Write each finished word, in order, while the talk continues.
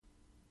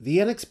The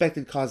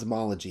Unexpected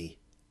Cosmology,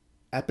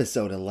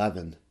 Episode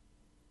 11.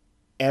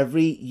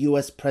 Every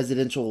U.S.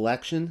 presidential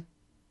election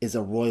is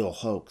a royal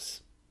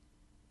hoax.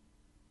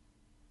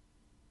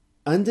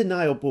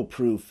 Undeniable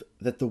proof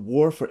that the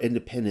war for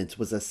independence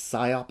was a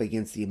psyop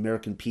against the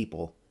American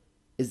people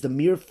is the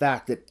mere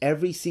fact that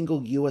every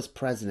single U.S.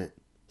 president,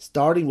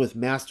 starting with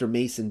Master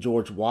Mason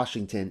George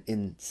Washington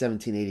in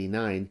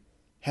 1789,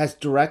 has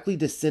directly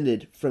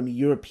descended from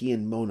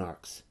European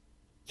monarchs.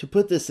 To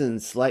put this in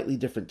slightly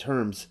different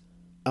terms,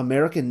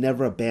 America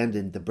never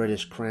abandoned the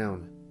British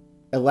crown.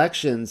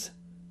 Elections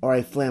are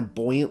a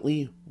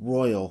flamboyantly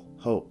royal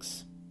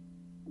hoax.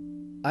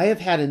 I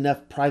have had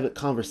enough private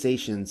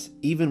conversations,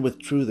 even with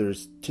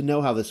truthers, to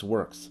know how this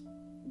works.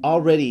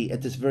 Already,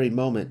 at this very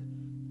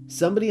moment,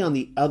 somebody on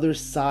the other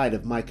side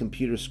of my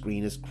computer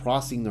screen is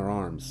crossing their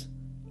arms.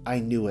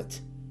 I knew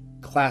it.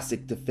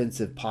 Classic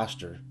defensive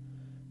posture.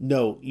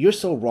 No, you're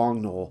so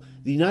wrong, Noel.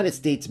 The United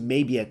States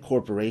may be a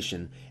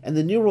corporation, and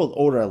the New World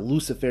Order a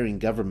Luciferian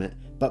government,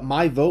 but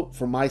my vote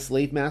for my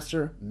slave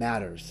master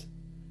matters.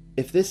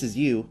 If this is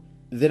you,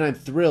 then I'm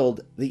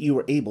thrilled that you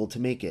were able to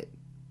make it.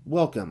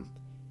 Welcome.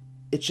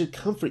 It should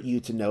comfort you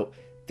to note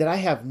that I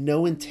have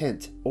no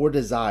intent or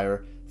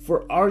desire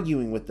for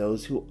arguing with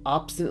those who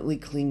obstinately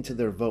cling to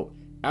their vote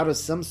out of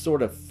some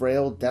sort of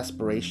frail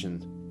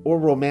desperation, or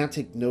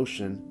romantic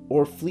notion,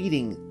 or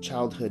fleeting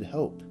childhood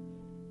hope.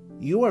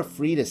 You are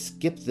free to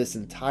skip this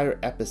entire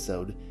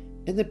episode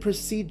and then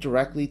proceed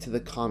directly to the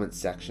comments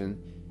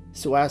section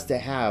so as to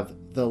have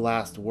the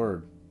last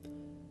word.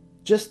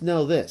 Just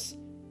know this,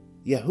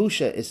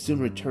 Yahusha is soon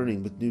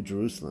returning with New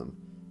Jerusalem,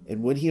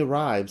 and when he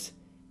arrives,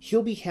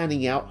 he'll be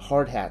handing out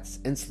hard hats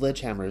and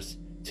sledgehammers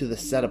to the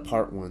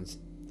set-apart ones.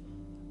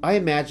 I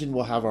imagine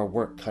we'll have our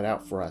work cut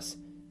out for us,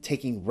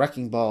 taking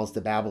wrecking balls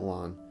to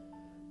Babylon,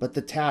 but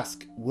the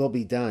task will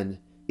be done.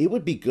 It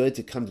would be good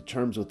to come to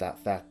terms with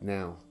that fact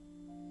now.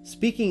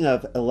 Speaking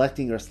of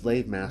electing our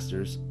slave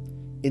masters,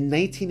 in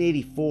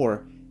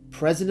 1984,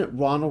 President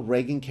Ronald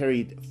Reagan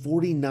carried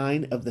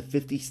 49 of the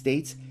 50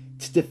 states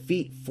to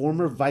defeat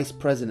former Vice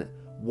President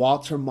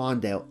Walter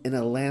Mondale in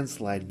a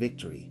landslide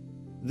victory.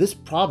 This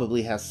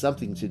probably has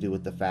something to do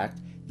with the fact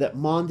that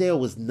Mondale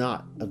was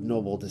not of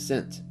noble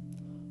descent.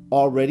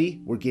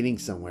 Already, we're getting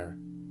somewhere.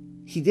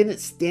 He didn't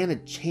stand a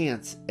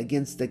chance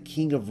against the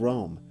King of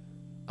Rome.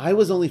 I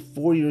was only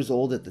 4 years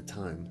old at the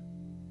time.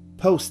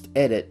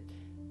 Post-edit,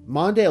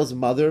 Mondale's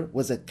mother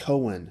was a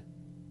Cohen.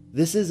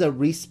 This is a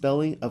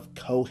respelling of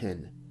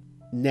Cohen.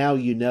 Now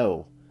you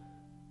know,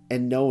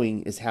 and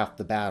knowing is half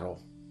the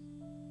battle.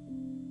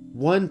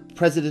 One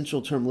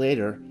presidential term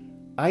later,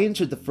 I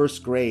entered the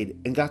first grade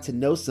and got to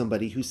know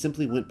somebody who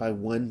simply went by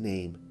one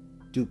name,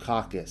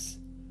 Dukakis.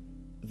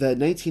 The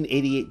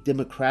 1988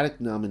 Democratic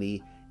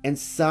nominee and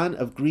son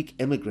of Greek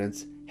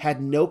immigrants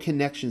had no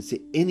connections to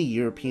any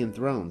European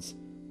thrones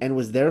and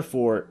was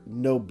therefore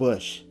no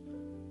Bush.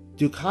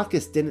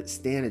 Dukakis didn't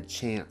stand a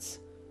chance.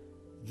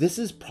 This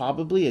is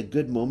probably a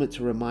good moment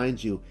to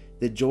remind you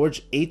that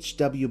George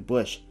H.W.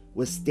 Bush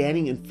was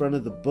standing in front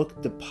of the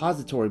book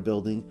depository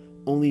building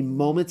only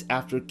moments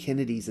after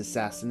Kennedy's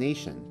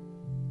assassination.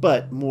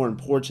 But more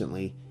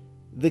importantly,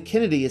 the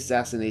Kennedy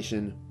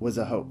assassination was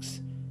a hoax.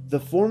 The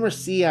former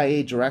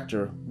CIA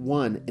director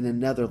won in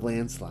another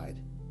landslide.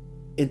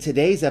 In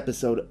today's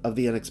episode of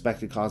The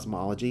Unexpected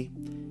Cosmology,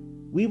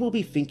 we will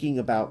be thinking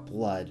about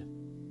blood,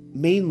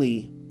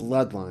 mainly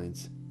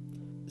bloodlines.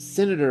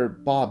 Senator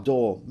Bob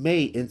Dole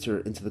may enter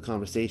into the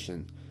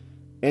conversation,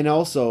 and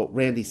also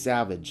Randy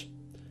Savage.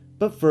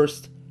 But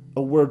first,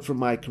 a word from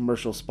my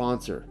commercial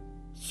sponsor,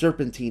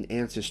 Serpentine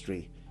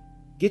Ancestry.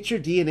 Get your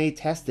DNA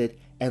tested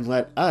and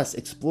let us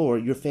explore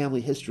your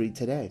family history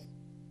today.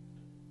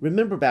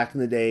 Remember back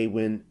in the day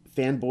when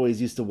fanboys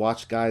used to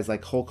watch guys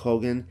like Hulk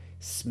Hogan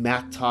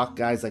smack talk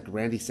guys like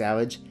Randy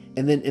Savage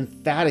and then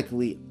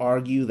emphatically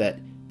argue that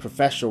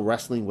professional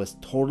wrestling was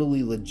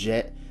totally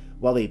legit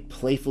while they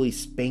playfully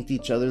spanked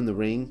each other in the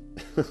ring?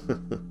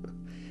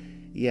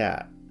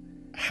 Yeah,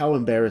 how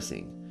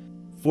embarrassing.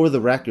 For the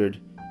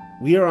record,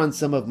 we are on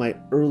some of my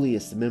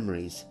earliest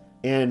memories,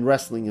 and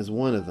wrestling is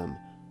one of them.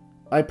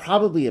 I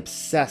probably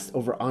obsessed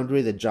over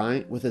Andre the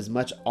Giant with as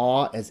much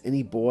awe as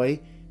any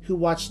boy who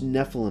watched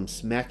Nephilim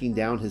smacking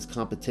down his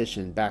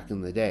competition back in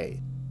the day.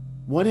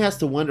 One has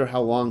to wonder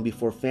how long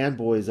before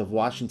fanboys of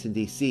Washington,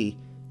 D.C.,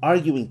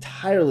 arguing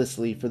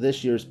tirelessly for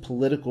this year's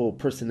political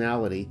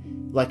personality,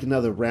 like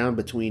another round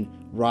between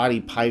Roddy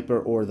Piper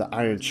or the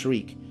Iron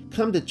Shriek,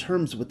 come to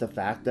terms with the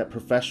fact that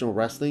professional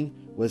wrestling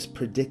was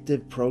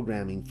predictive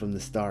programming from the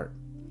start.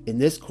 In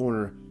this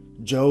corner,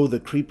 Joe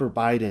the Creeper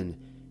Biden,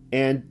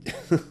 and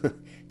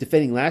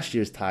defending last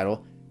year's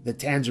title, the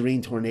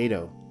Tangerine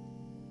Tornado.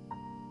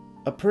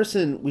 A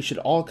person we should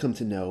all come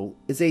to know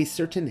is a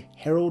certain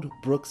Harold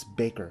Brooks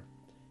Baker.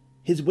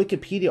 His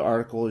Wikipedia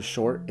article is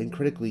short and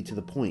critically to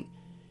the point,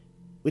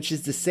 which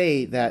is to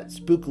say that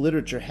spook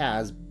literature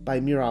has, by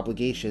mere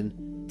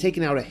obligation,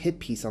 taken out a hit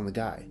piece on the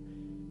guy.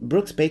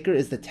 Brooks Baker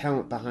is the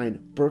talent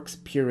behind Brooks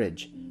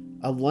Peerage,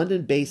 a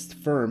London-based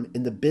firm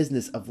in the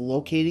business of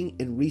locating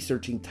and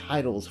researching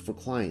titles for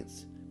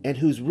clients. and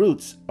whose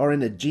roots are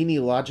in a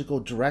genealogical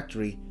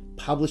directory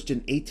published in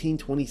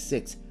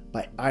 1826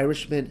 by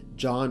Irishman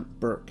John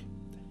Burke.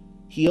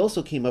 He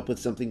also came up with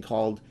something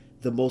called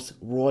the most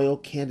royal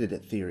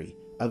candidate theory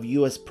of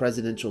U.S.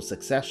 presidential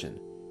succession,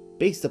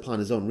 based upon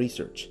his own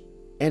research.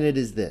 And it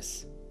is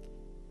this: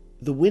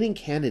 the winning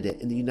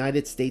candidate in the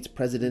United States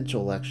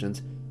presidential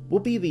elections will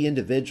be the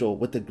individual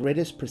with the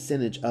greatest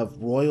percentage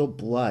of royal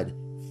blood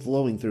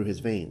flowing through his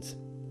veins.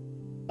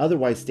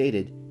 Otherwise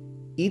stated,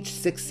 each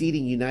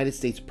succeeding United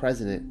States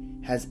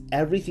president has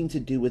everything to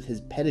do with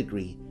his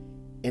pedigree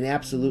and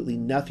absolutely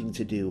nothing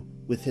to do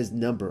with his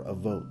number of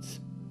votes.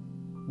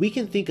 We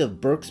can think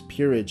of Burke's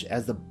peerage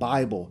as the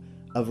Bible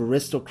of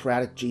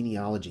aristocratic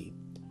genealogy.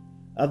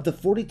 Of the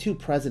 42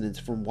 presidents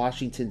from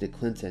Washington to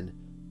Clinton,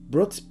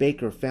 Brooks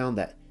Baker found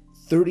that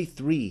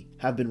 33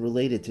 have been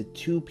related to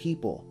two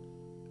people: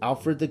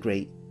 Alfred the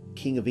Great,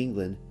 King of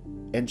England,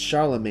 and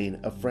Charlemagne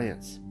of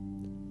France.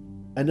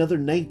 Another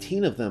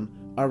 19 of them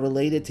are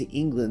related to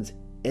England's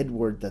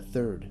Edward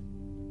III.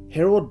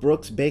 Harold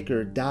Brooks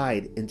Baker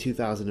died in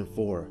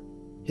 2004.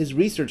 His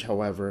research,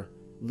 however,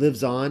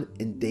 lives on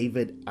in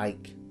David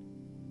Icke.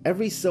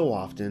 Every so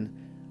often,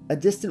 a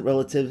distant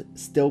relative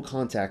still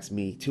contacts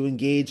me to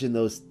engage in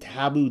those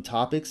taboo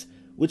topics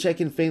which I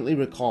can faintly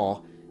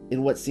recall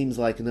in what seems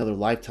like another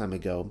lifetime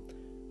ago,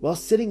 while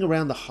sitting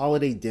around the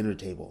holiday dinner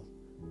table.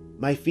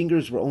 My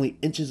fingers were only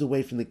inches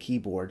away from the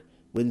keyboard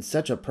when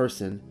such a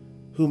person,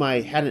 whom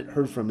I hadn't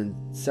heard from in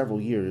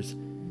several years,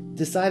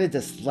 decided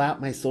to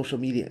slap my social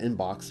media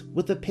inbox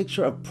with a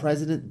picture of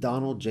President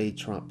Donald J.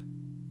 Trump.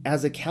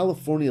 As a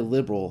California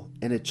liberal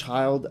and a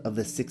child of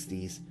the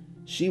 60s,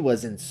 she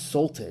was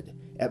insulted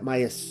at my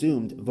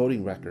assumed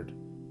voting record.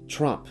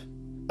 Trump.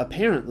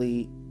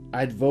 Apparently,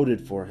 I'd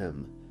voted for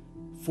him.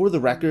 For the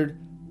record,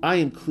 I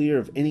am clear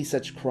of any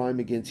such crime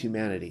against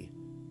humanity.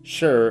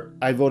 Sure,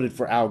 I voted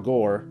for Al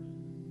Gore,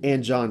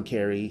 and John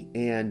Kerry,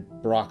 and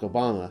Barack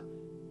Obama.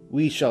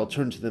 We shall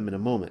turn to them in a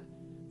moment.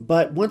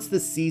 But once the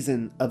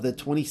season of the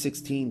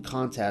 2016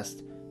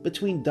 contest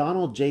between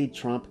Donald J.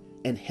 Trump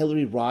and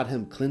Hillary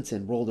Rodham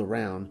Clinton rolled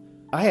around,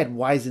 I had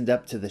wisened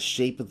up to the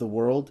shape of the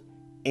world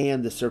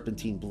and the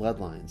serpentine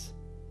bloodlines.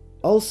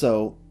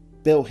 Also,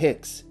 Bill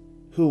Hicks,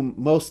 whom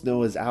most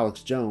know as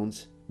Alex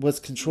Jones, was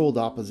controlled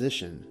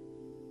opposition.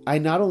 I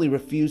not only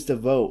refused to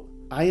vote,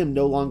 I am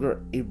no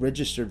longer a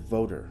registered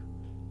voter.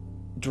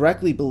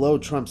 Directly below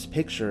Trump's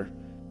picture,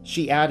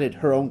 she added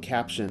her own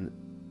caption,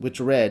 which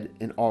read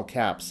in all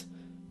caps,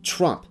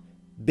 "Trump,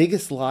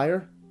 biggest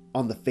liar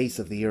on the face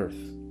of the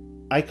earth."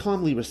 I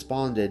calmly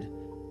responded,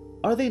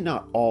 "Are they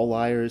not all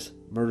liars,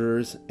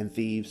 murderers, and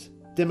thieves?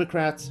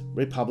 Democrats,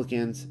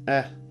 Republicans,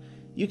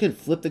 you can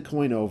flip the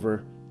coin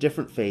over,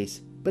 different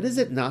face, but is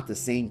it not the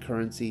same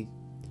currency?"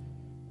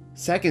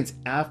 Seconds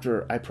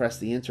after I pressed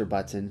the enter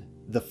button,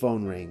 the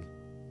phone rang.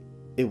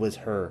 It was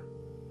her.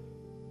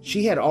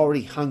 She had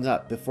already hung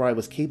up before I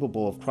was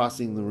capable of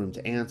crossing the room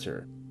to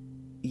answer.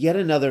 Yet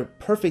another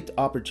perfect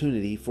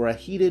opportunity for a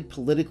heated,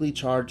 politically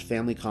charged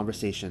family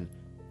conversation,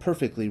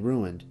 perfectly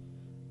ruined.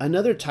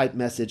 Another typed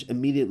message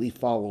immediately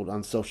followed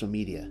on social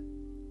media.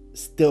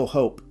 Still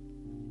hope.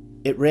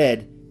 It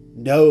read,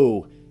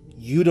 "No,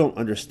 you don't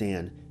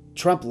understand.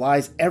 Trump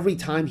lies every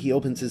time he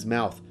opens his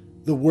mouth.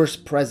 The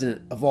worst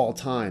president of all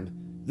time.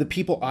 The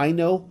people I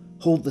know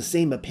hold the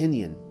same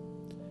opinion."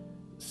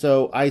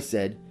 So I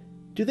said,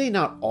 "Do they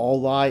not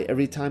all lie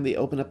every time they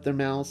open up their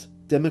mouths?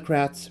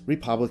 Democrats,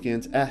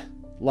 Republicans,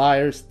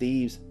 liars,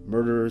 thieves,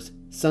 murderers,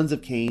 sons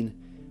of Cain.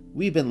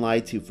 We've been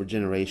lied to for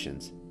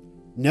generations."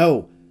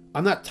 "No,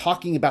 I'm not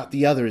talking about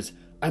the others.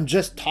 I'm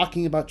just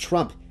talking about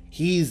Trump.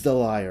 He's the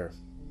liar."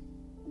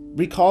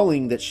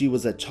 Recalling that she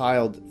was a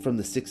child from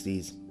the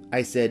 60s,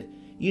 I said,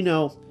 "You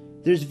know,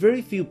 there's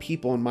very few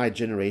people in my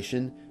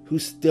generation who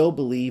still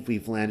believe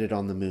we've landed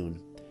on the moon.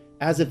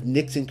 As if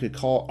Nixon could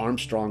call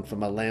Armstrong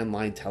from a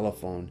landline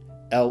telephone.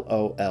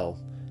 LOL.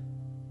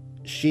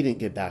 She didn't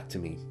get back to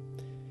me.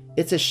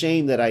 It's a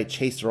shame that I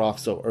chased her off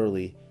so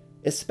early,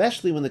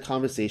 especially when the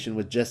conversation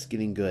was just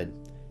getting good.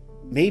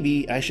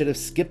 Maybe I should have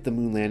skipped the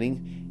moon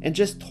landing and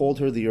just told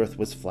her the earth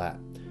was flat.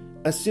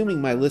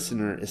 Assuming my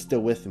listener is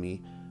still with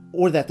me,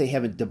 or that they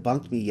haven't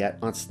debunked me yet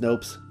on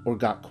Snopes or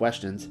got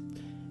questions,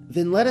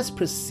 then let us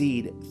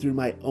proceed through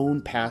my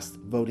own past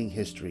voting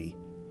history,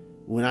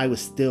 when I was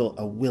still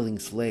a willing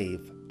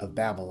slave of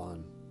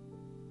Babylon.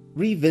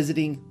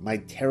 Revisiting my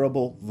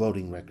terrible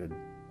voting record.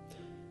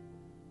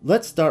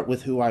 Let's start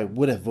with who I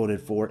would have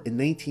voted for in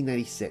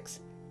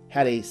 1996,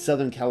 had a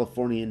Southern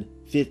Californian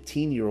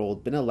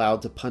 15-year-old been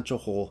allowed to punch a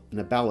hole in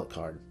a ballot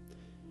card.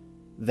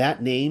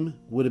 That name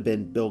would have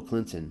been Bill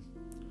Clinton.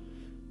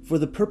 For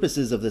the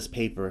purposes of this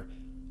paper,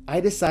 I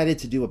decided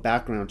to do a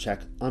background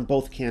check on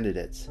both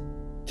candidates.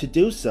 To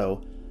do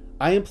so,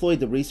 I employed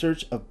the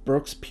research of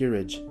Burke's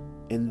peerage,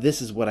 and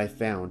this is what I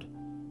found.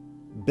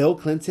 Bill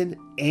Clinton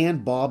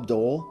and Bob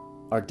Dole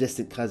are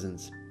distant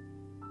cousins.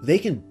 They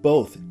can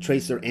both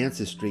trace their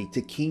ancestry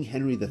to King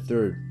Henry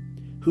III,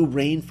 who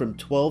reigned from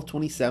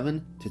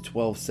 1227 to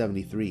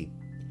 1273,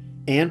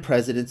 and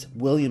Presidents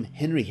William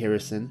Henry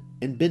Harrison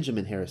and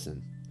Benjamin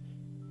Harrison.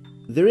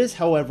 There is,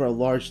 however, a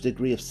large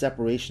degree of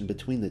separation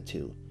between the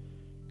two.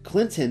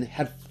 Clinton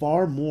had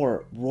far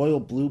more royal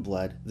blue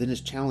blood than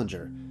his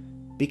challenger,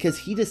 because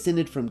he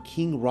descended from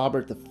King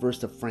Robert I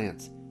of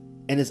France,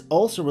 and is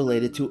also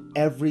related to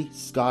every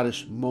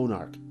Scottish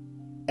monarch,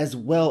 as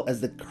well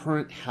as the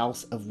current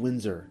House of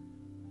Windsor.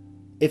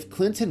 If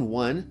Clinton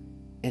won,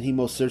 and he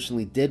most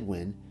certainly did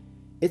win,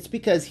 it's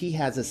because he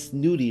has a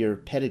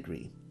snootier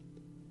pedigree.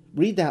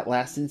 Read that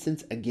last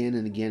sentence again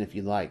and again if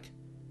you like.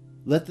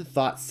 Let the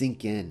thought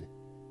sink in.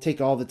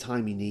 Take all the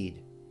time you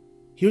need.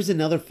 Here's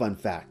another fun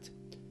fact.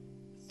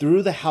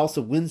 Through the House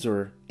of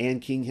Windsor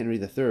and King Henry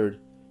III,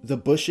 the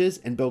Bushes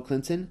and Bill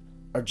Clinton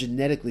are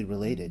genetically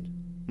related.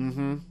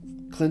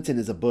 Clinton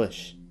is a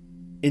Bush.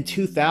 In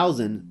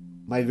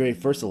 2000, my very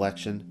first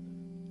election,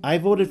 I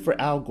voted for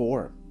Al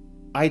Gore.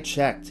 I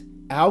checked.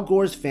 Al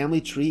Gore's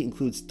family tree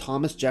includes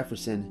Thomas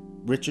Jefferson,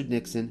 Richard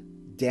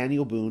Nixon,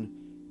 Daniel Boone,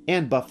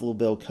 and Buffalo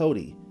Bill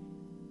Cody.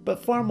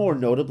 But far more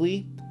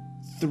notably,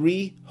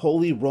 3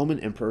 Holy Roman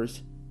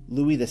Emperors,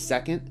 Louis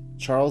II,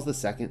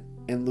 Charles II,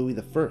 and Louis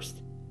I.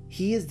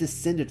 He is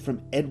descended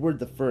from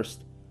Edward I,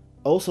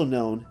 also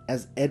known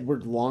as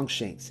Edward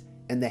Longshanks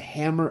and the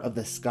Hammer of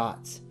the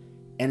Scots,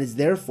 and is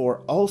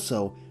therefore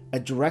also a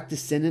direct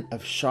descendant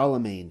of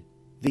Charlemagne,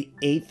 the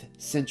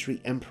 8th century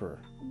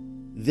emperor.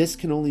 This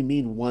can only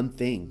mean one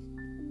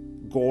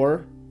thing.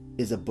 Gore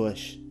is a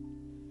Bush.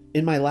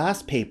 In my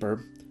last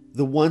paper,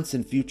 The Once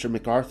and Future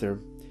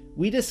MacArthur,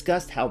 we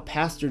discussed how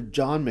Pastor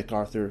John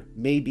MacArthur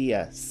may be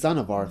a son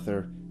of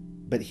Arthur,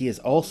 but he is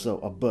also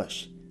a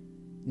Bush.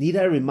 Need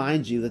I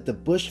remind you that the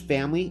Bush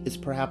family is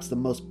perhaps the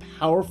most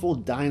powerful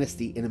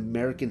dynasty in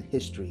American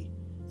history.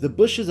 The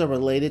Bushes are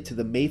related to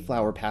the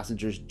Mayflower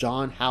passengers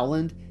John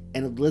Howland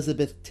and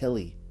Elizabeth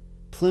Tilley,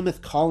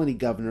 Plymouth Colony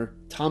Governor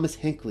Thomas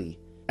Hinckley,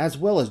 as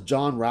well as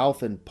John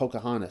Ralph and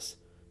Pocahontas.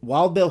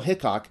 Wild Bill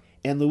Hickok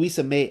and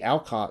Louisa May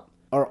Alcott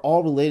are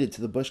all related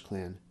to the Bush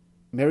clan.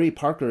 Mary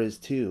Parker is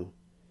too.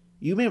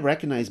 You may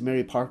recognize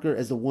Mary Parker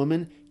as the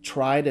woman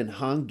tried and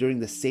hung during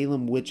the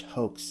Salem witch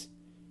hoax.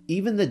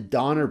 Even the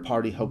Donner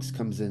Party hoax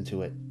comes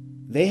into it.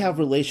 They have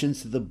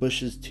relations to the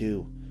Bushes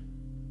too.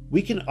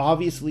 We can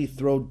obviously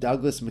throw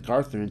Douglas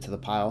MacArthur into the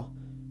pile,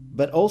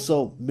 but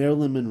also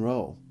Marilyn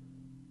Monroe.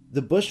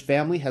 The Bush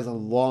family has a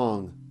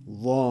long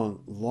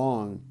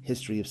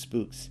history of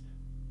spooks.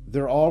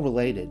 They're all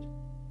related.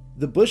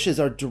 The Bushes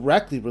are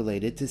directly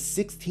related to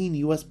 16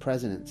 U.S.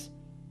 presidents: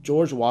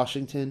 George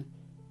Washington,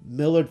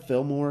 Millard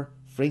Fillmore,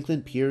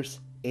 Franklin Pierce,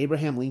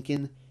 Abraham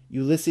Lincoln,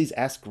 Ulysses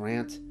S.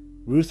 Grant,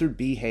 Rutherford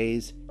B.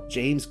 Hayes,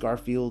 James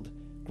Garfield,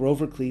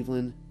 Grover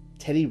Cleveland,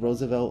 Teddy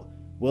Roosevelt,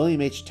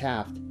 William H.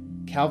 Taft,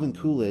 Calvin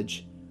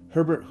Coolidge,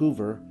 Herbert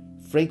Hoover,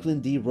 Franklin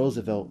D.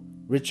 Roosevelt,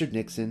 Richard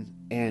Nixon,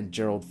 and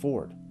Gerald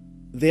Ford.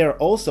 They are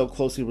also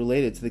closely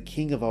related to the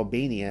King of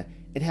Albania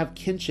and have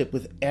kinship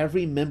with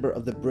every member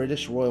of the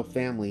British royal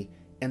family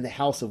and the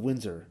House of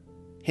Windsor,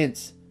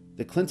 hence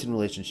the Clinton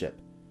relationship.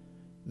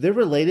 They're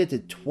related to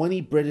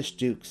 20 British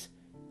dukes,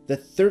 the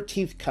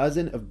 13th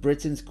cousin of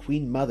Britain's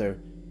Queen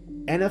Mother,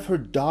 and of her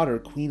daughter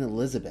Queen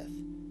Elizabeth.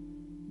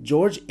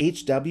 George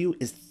H.W.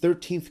 is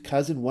 13th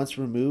cousin once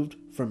removed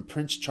from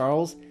Prince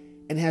Charles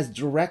and has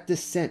direct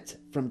descent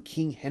from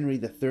King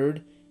Henry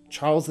III,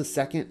 Charles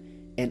II,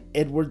 and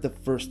Edward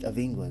I of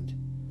England.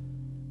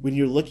 When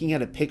you're looking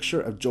at a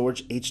picture of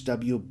George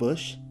H.W.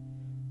 Bush,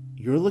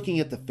 you're looking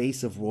at the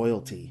face of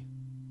royalty.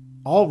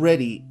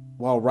 Already,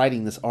 while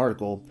writing this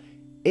article,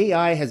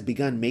 AI has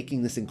begun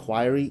making this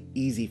inquiry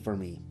easy for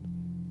me.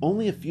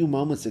 Only a few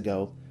moments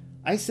ago,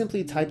 I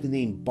simply typed the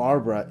name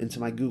Barbara into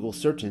my Google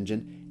search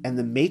engine and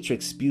the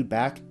matrix spewed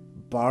back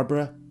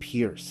Barbara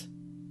Pierce.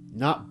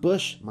 Not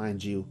Bush,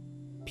 mind you,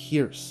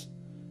 Pierce.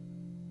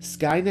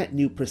 Skynet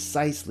knew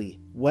precisely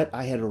what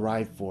I had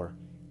arrived for,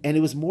 and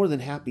it was more than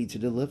happy to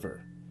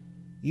deliver.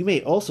 You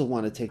may also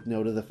want to take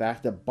note of the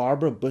fact that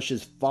Barbara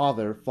Bush's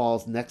father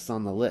falls next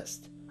on the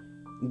list.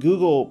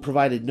 Google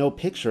provided no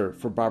picture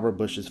for Barbara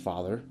Bush's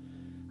father.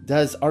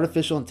 Does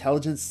artificial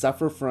intelligence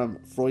suffer from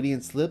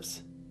Freudian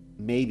slips?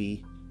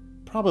 Maybe.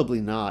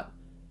 Probably not.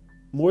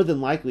 More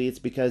than likely it's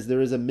because there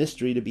is a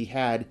mystery to be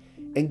had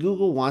and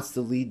Google wants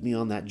to lead me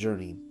on that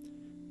journey.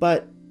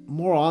 But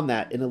more on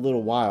that in a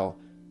little while,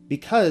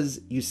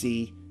 because, you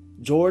see,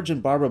 George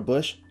and Barbara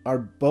Bush are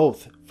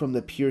both from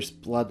the Pierce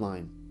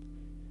bloodline.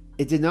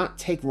 It did not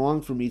take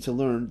long for me to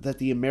learn that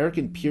the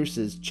American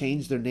Pierces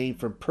changed their name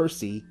from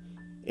Percy,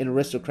 an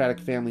aristocratic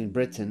family in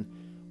Britain,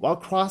 while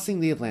crossing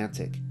the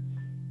Atlantic.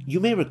 You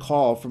may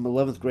recall from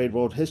 11th grade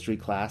world history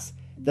class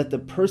that the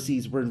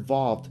Percys were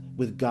involved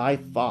with Guy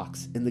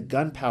Fawkes in the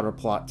gunpowder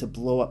plot to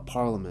blow up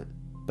Parliament.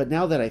 But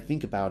now that I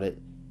think about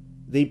it,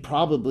 they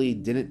probably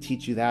didn't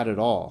teach you that at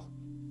all.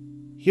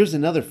 Here's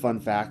another fun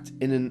fact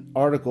in an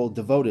article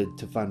devoted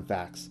to fun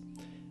facts.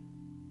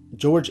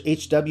 George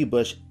H.W.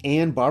 Bush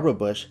and Barbara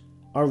Bush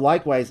are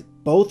likewise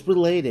both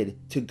related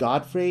to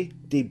Godfrey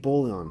de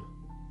Bouillon.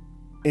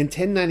 In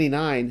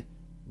 1099,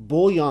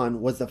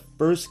 Bouillon was the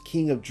first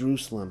king of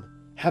Jerusalem,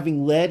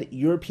 having led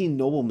European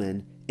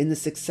noblemen in the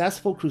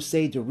successful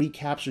crusade to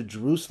recapture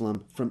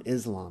Jerusalem from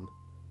Islam.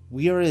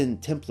 We are in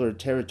Templar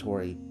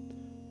territory.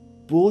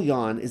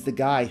 Bullion is the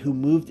guy who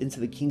moved into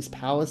the king's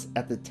palace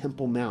at the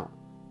Temple Mount,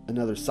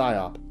 another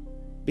psyop,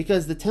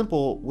 because the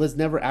temple was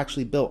never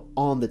actually built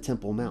on the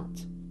Temple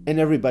Mount, and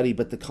everybody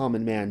but the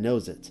common man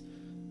knows it.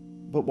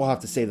 But we'll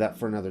have to save that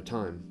for another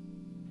time.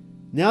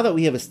 Now that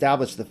we have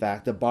established the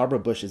fact that Barbara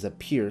Bush is a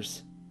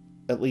Pierce,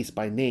 at least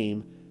by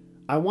name,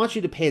 I want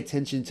you to pay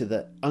attention to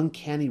the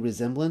uncanny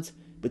resemblance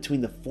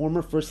between the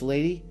former First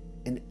Lady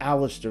and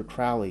Aleister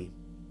Crowley.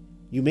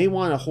 You may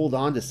want to hold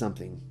on to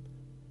something.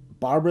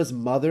 Barbara's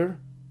mother,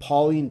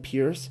 Pauline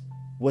Pierce,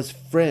 was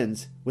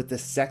friends with the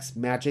sex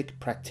magic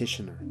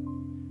practitioner.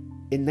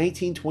 In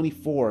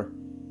 1924,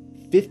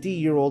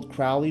 50-year-old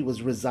Crowley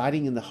was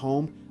residing in the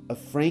home of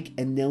Frank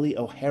and Nellie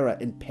O'Hara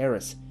in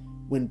Paris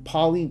when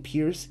Pauline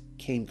Pierce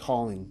came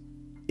calling.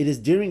 It is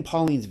during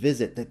Pauline's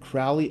visit that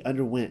Crowley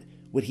underwent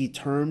what he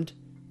termed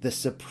the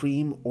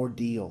Supreme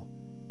Ordeal,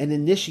 an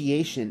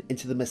initiation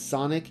into the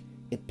Masonic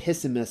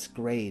Epissimus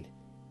grade,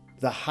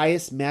 the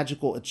highest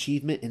magical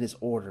achievement in his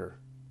order.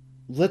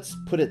 Let's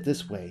put it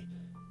this way.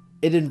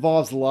 It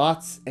involves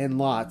lots and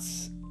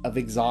lots of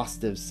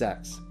exhaustive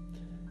sex.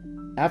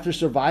 After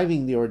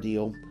surviving the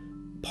ordeal,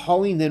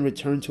 Pauline then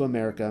returned to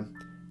America,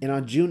 and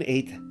on June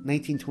 8,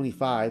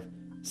 1925,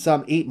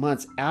 some 8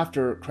 months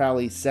after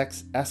Crowley's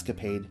sex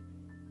escapade,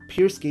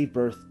 Pierce gave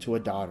birth to a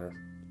daughter.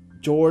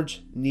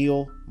 George,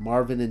 Neil,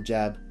 Marvin, and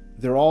Jeb,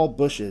 they're all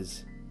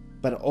Bushes,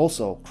 but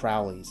also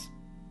Crowleys.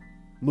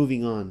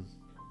 Moving on.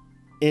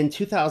 In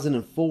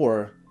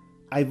 2004,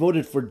 I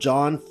voted for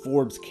John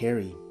Forbes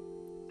Carey.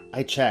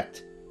 I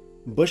checked.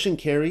 Bush and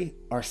Carey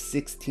are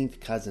 16th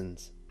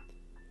cousins.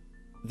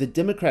 The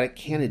Democratic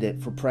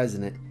candidate for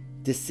president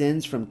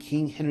descends from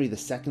King Henry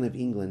II of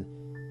England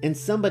and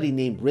somebody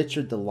named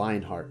Richard the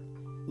Lionheart,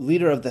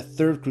 leader of the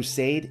Third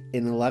Crusade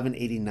in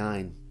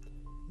 1189.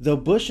 Though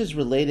Bush is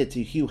related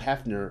to Hugh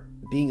Hefner,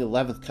 being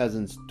 11th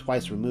cousins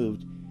twice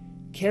removed,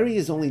 Carey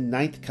is only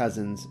 9th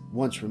cousins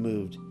once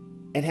removed,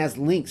 and has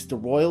links to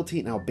royalty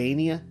in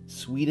Albania,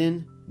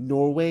 Sweden,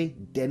 Norway,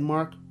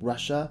 Denmark,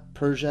 Russia,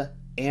 Persia,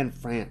 and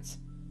France.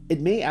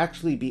 It may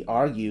actually be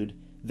argued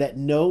that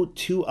no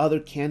two other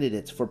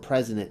candidates for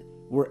president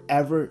were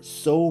ever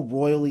so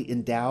royally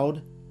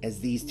endowed as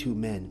these two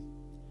men.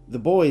 The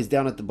boys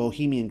down at the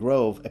Bohemian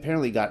Grove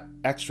apparently got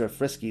extra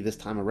frisky this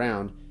time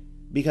around,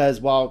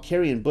 because while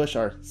Carey and Bush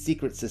are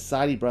secret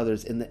society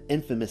brothers in the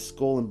infamous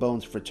Skull and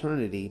Bones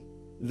fraternity,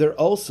 they're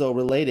also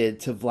related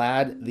to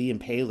Vlad the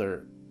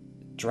Impaler,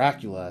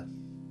 Dracula.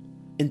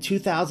 In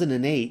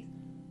 2008,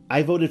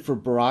 I voted for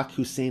Barack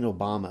Hussein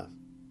Obama.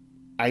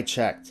 I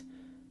checked.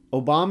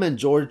 Obama and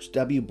George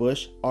W.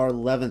 Bush are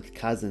 11th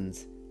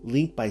cousins,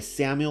 linked by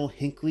Samuel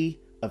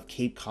Hinckley of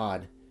Cape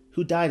Cod,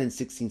 who died in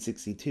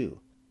 1662.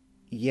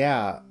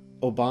 Yeah,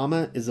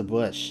 Obama is a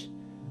Bush.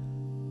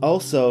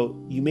 Also,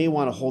 you may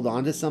want to hold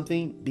on to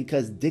something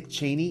because Dick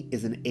Cheney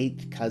is an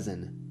 8th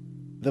cousin.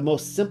 The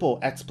most simple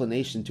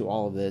explanation to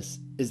all of this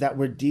is that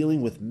we're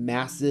dealing with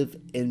massive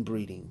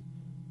inbreeding.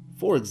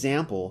 For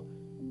example,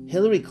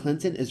 Hillary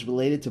Clinton is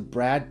related to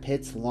Brad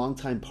Pitt's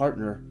longtime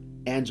partner,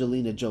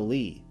 Angelina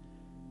Jolie,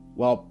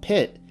 while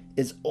Pitt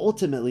is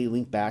ultimately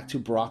linked back to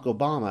Barack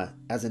Obama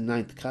as a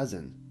 9th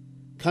cousin.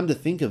 Come to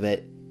think of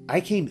it,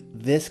 I came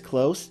this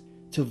close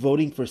to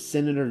voting for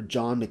Senator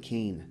John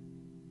McCain.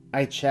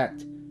 I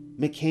checked.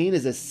 McCain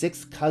is a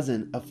 6th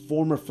cousin of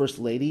former First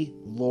Lady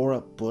Laura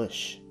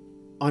Bush.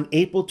 On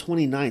April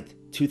 29th,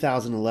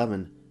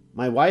 2011,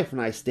 my wife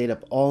and I stayed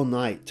up all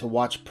night to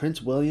watch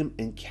Prince William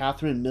and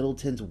Catherine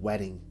Middleton's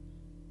wedding.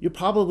 You're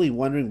probably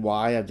wondering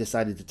why I've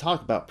decided to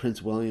talk about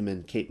Prince William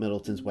and Kate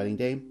Middleton's wedding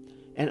day,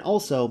 and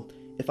also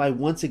if I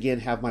once again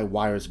have my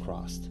wires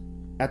crossed.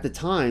 At the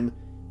time,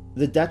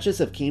 the Duchess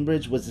of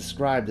Cambridge was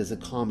described as a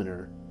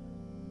commoner.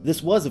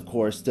 This was, of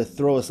course, to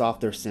throw us off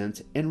their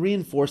scent and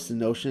reinforce the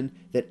notion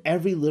that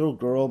every little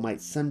girl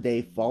might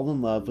someday fall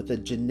in love with a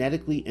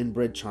genetically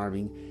inbred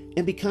charming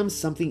and become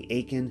something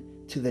akin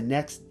to the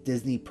next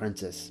Disney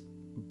princess.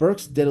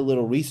 Burks did a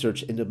little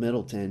research into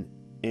Middleton,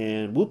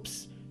 and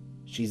whoops,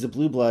 she's a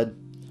blue blood.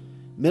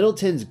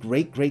 Middleton's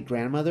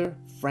great-great-grandmother,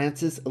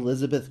 Frances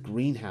Elizabeth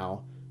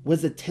Greenhow,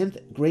 was the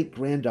 10th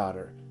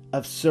great-granddaughter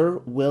of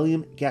Sir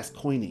William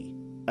Gascoigne,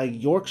 a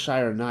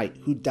Yorkshire knight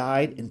who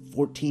died in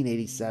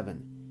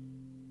 1487.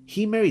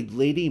 He married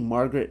Lady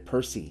Margaret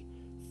Percy,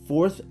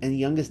 4th and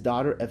youngest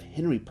daughter of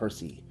Henry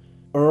Percy,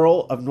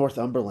 Earl of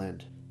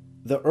Northumberland.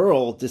 The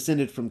Earl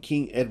descended from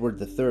King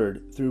Edward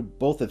III through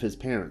both of his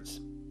parents.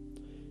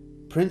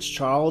 Prince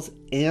Charles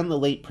and the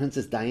late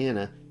Princess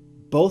Diana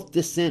both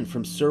descend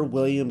from Sir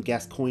William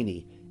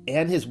Gascoigne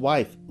and his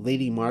wife,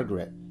 Lady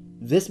Margaret.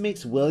 This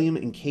makes William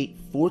and Kate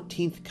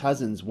 14th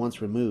cousins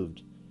once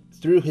removed,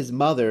 through his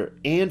mother,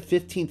 and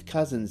 15th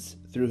cousins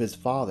through his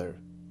father.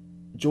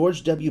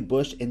 George W.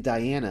 Bush and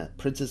Diana,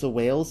 Princess of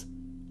Wales,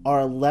 are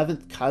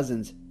 11th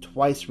cousins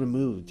twice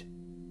removed.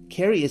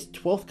 Carey is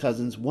 12th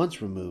cousins once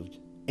removed.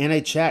 And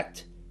I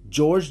checked.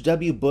 George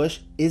W. Bush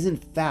is in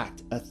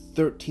fact a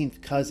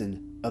 13th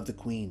cousin of the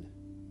Queen.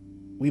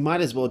 we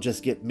might as well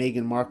just get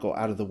Meghan Markle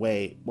out of the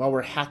way while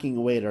we're hacking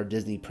away at our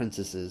Disney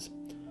princesses.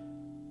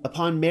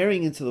 Upon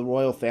marrying into the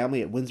royal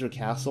family at Windsor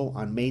Castle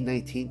on May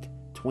 19,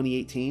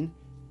 2018,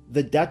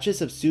 the Duchess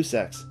of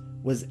Sussex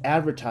was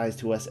advertised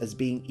to us as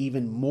being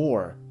even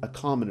more a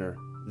commoner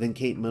than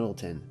Kate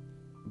Middleton.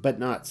 But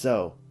not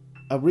so.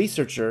 A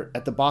researcher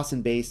at the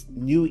Boston-based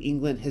New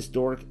England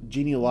Historic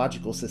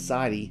Genealogical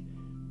Society,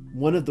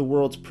 one of the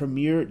world's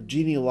premier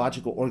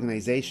genealogical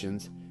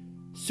organizations,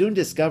 soon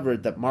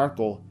discovered that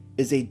Markle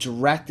is a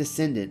direct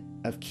descendant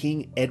of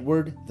King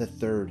Edward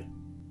III.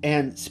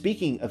 And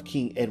speaking of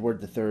King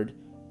Edward III,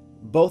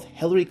 both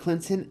Hillary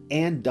Clinton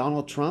and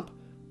Donald Trump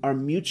are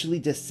mutually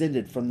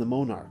descended from the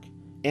monarch.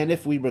 And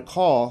if we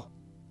recall,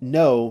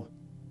 no,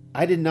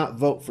 I did not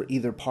vote for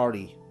either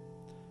party.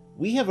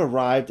 We have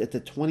arrived at the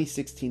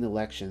 2016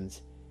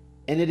 elections,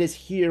 and it is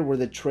here where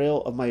the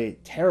trail of my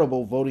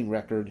terrible voting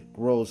record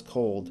grows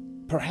cold.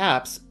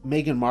 Perhaps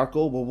Meghan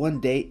Markle will one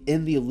day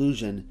end the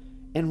illusion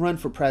and run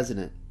for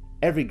president.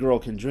 Every girl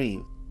can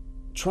dream.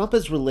 Trump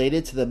is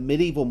related to the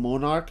medieval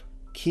monarch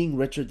King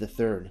Richard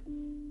III.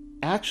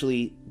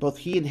 Actually, both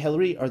he and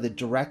Hillary are the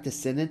direct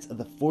descendants of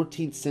the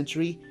 14th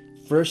century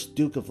first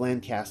Duke of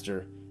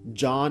Lancaster,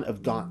 John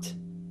of Gaunt.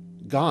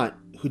 Gaunt,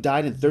 who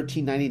died in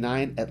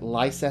 1399 at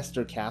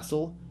Leicester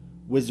Castle,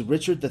 was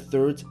Richard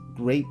III's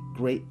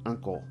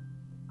great-great-uncle.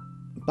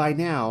 By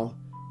now,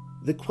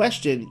 the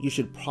question you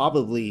should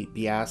probably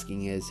be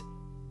asking is,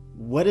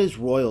 what is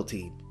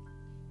royalty?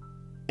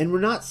 And we're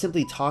not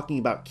simply talking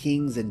about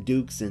kings and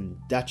dukes and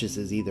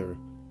duchesses either.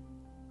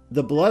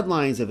 The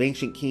bloodlines of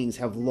ancient kings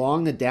have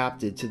long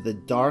adapted to the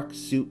dark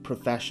suit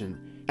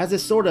profession as a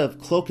sort of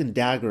cloak and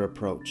dagger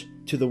approach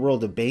to the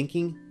world of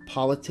banking,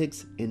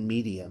 politics, and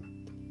media.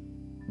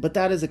 But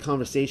that is a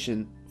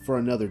conversation for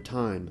another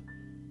time.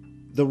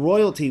 The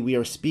royalty we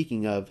are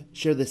speaking of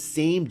share the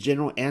same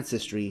general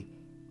ancestry,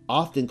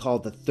 often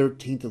called the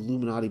 13th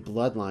Illuminati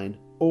bloodline,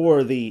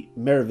 or the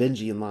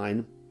Merovingian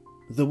line.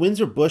 The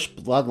Windsor-Bush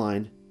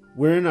bloodline,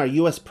 wherein our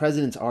US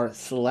presidents are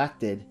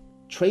selected,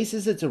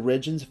 traces its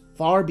origins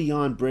far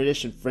beyond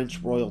British and French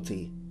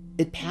royalty.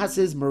 It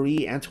passes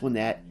Marie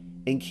Antoinette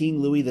and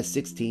King Louis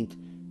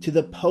XVI to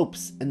the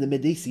popes and the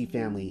Medici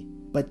family,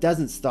 but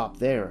doesn't stop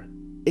there.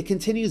 It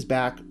continues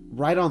back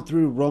right on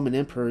through Roman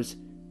emperors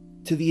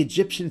to the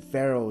Egyptian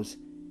pharaohs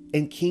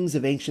and kings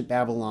of ancient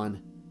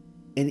Babylon,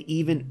 and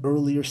even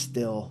earlier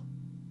still.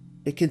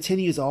 It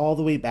continues all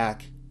the way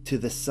back to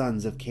the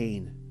sons of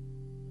Cain.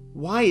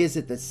 Why is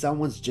it that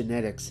someone's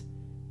genetics,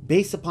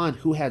 based upon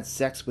who had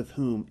sex with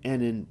whom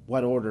and in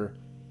what order,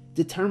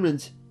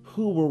 determines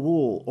who will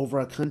rule over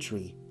a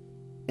country,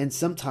 and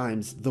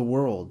sometimes the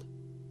world?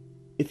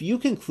 If you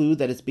conclude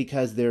that it's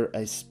because they're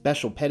a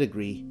special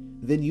pedigree,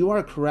 then you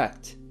are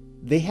correct.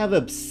 They have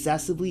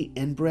obsessively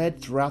inbred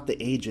throughout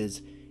the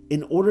ages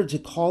in order to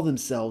call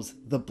themselves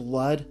the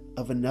blood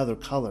of another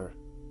color,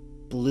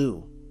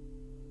 blue.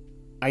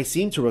 I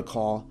seem to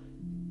recall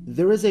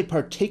there is a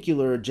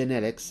particular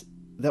genetics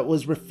that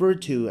was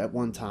referred to at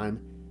one time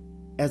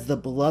as the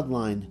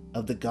bloodline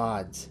of the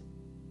gods.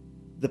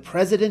 The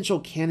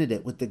presidential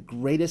candidate with the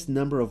greatest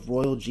number of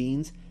royal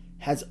genes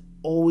has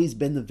always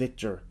been the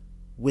victor,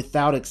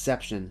 without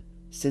exception,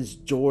 since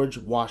George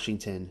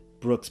Washington,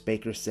 Brooks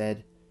Baker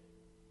said.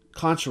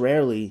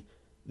 Contrarily,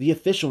 the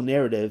official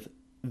narrative,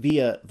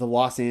 via the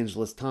Los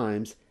Angeles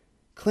Times,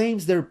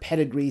 claims their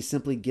pedigree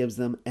simply gives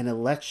them an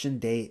election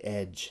day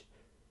edge.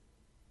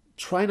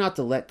 Try not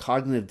to let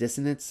cognitive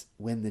dissonance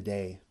win the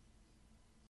day.